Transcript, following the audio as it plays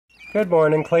Good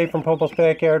morning, Clay from Popel's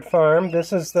Backyard Farm.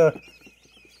 This is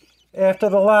after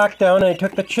the lockdown. I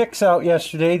took the chicks out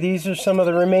yesterday. These are some of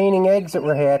the remaining eggs that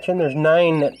were hatching. There's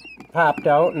 9 that popped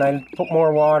out, and I put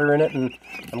more water in it, and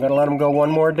I'm going to let them go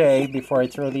one more day before I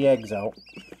throw the eggs out.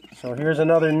 So here's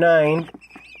another 9,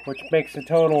 which makes a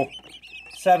total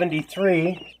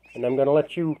 73, and I'm going to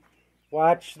let you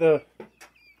watch the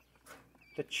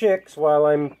chicks while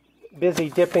I'm busy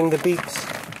dipping the beaks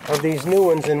of these new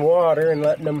ones in water and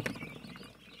letting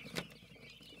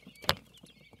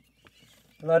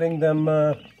them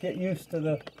get used to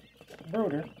the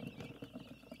brooder.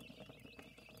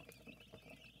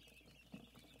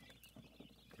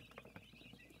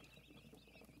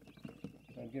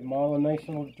 I'll give them all a nice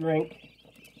little drink.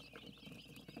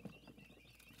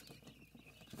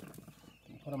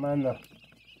 Put them on the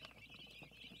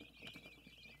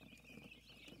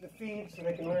feed so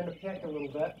they can learn to pick a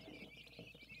little bit.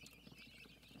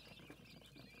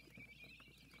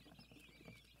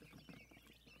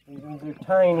 These ones are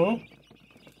tiny,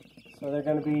 so they're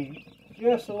going to be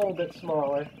just a little bit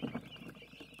smaller.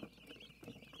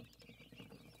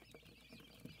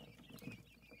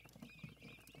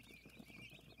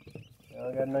 Now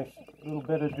I got a nice little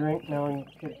bit of drink now and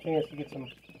get a chance to get some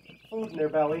food in their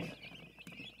bellies.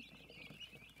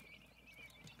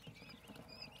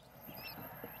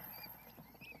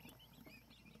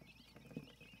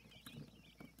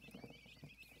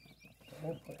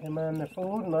 Put him on the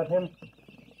food and let him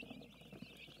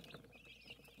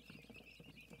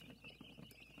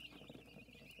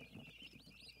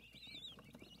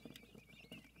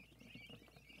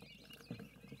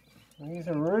these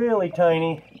are really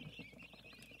tiny.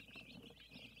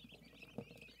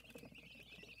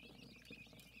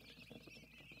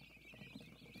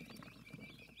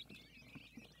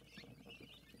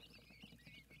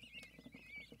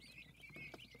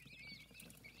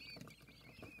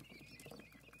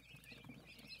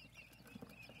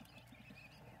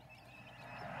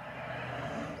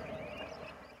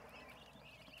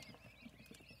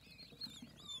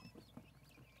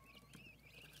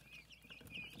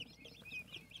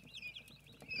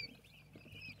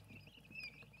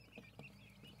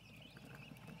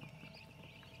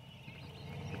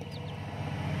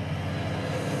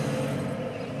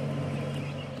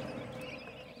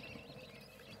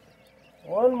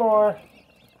 One more.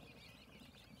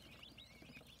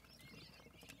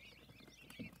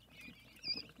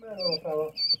 Come on, little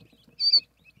fellow.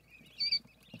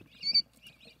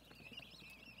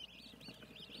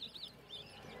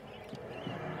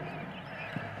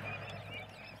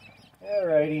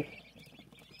 Alrighty.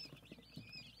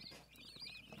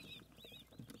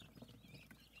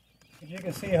 As you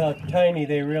can see how tiny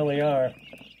they really are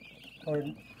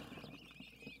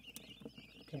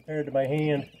compared to my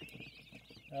hand.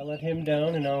 I'll let him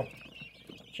down and I'll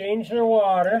change their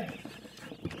water,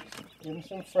 give them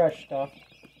some fresh stuff.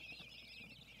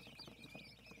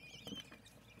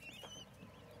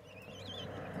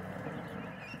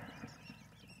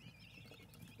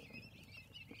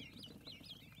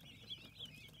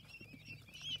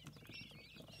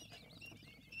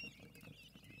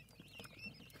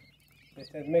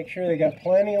 Just have to make sure they got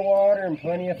plenty of water and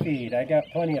plenty of feed. I got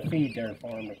plenty of feed there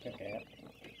for them to pick at.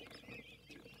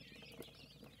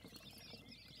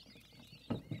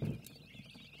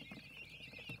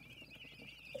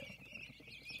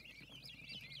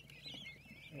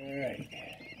 Alright.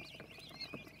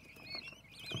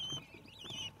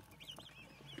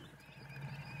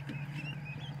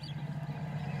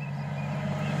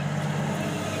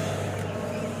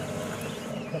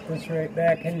 Put this right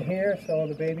back in here so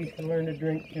the babies can learn to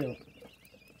drink too.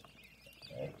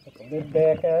 Right, put the lid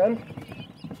back on.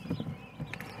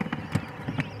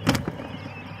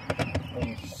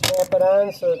 And snap it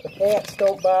on so that the cats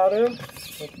don't bother them.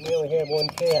 We only have one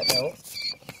cat now.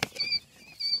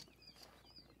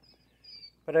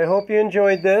 But I hope you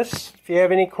enjoyed this. If you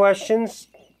have any questions,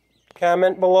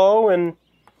 comment below and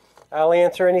I'll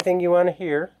answer anything you want to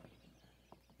hear.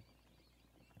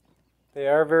 They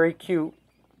are very cute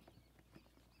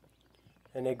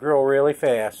and they grow really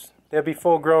fast. They'll be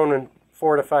full grown in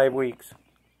 4 to 5 weeks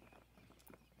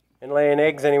and laying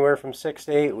eggs anywhere from 6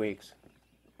 to 8 weeks.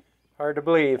 Hard to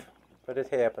believe, but it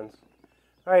happens.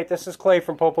 Alright, this is Clay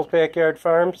from Popel's Backyard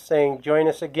Farm saying join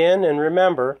us again, and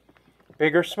remember,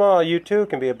 big or small, you too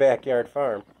can be a backyard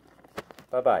farm.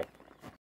 Bye-bye.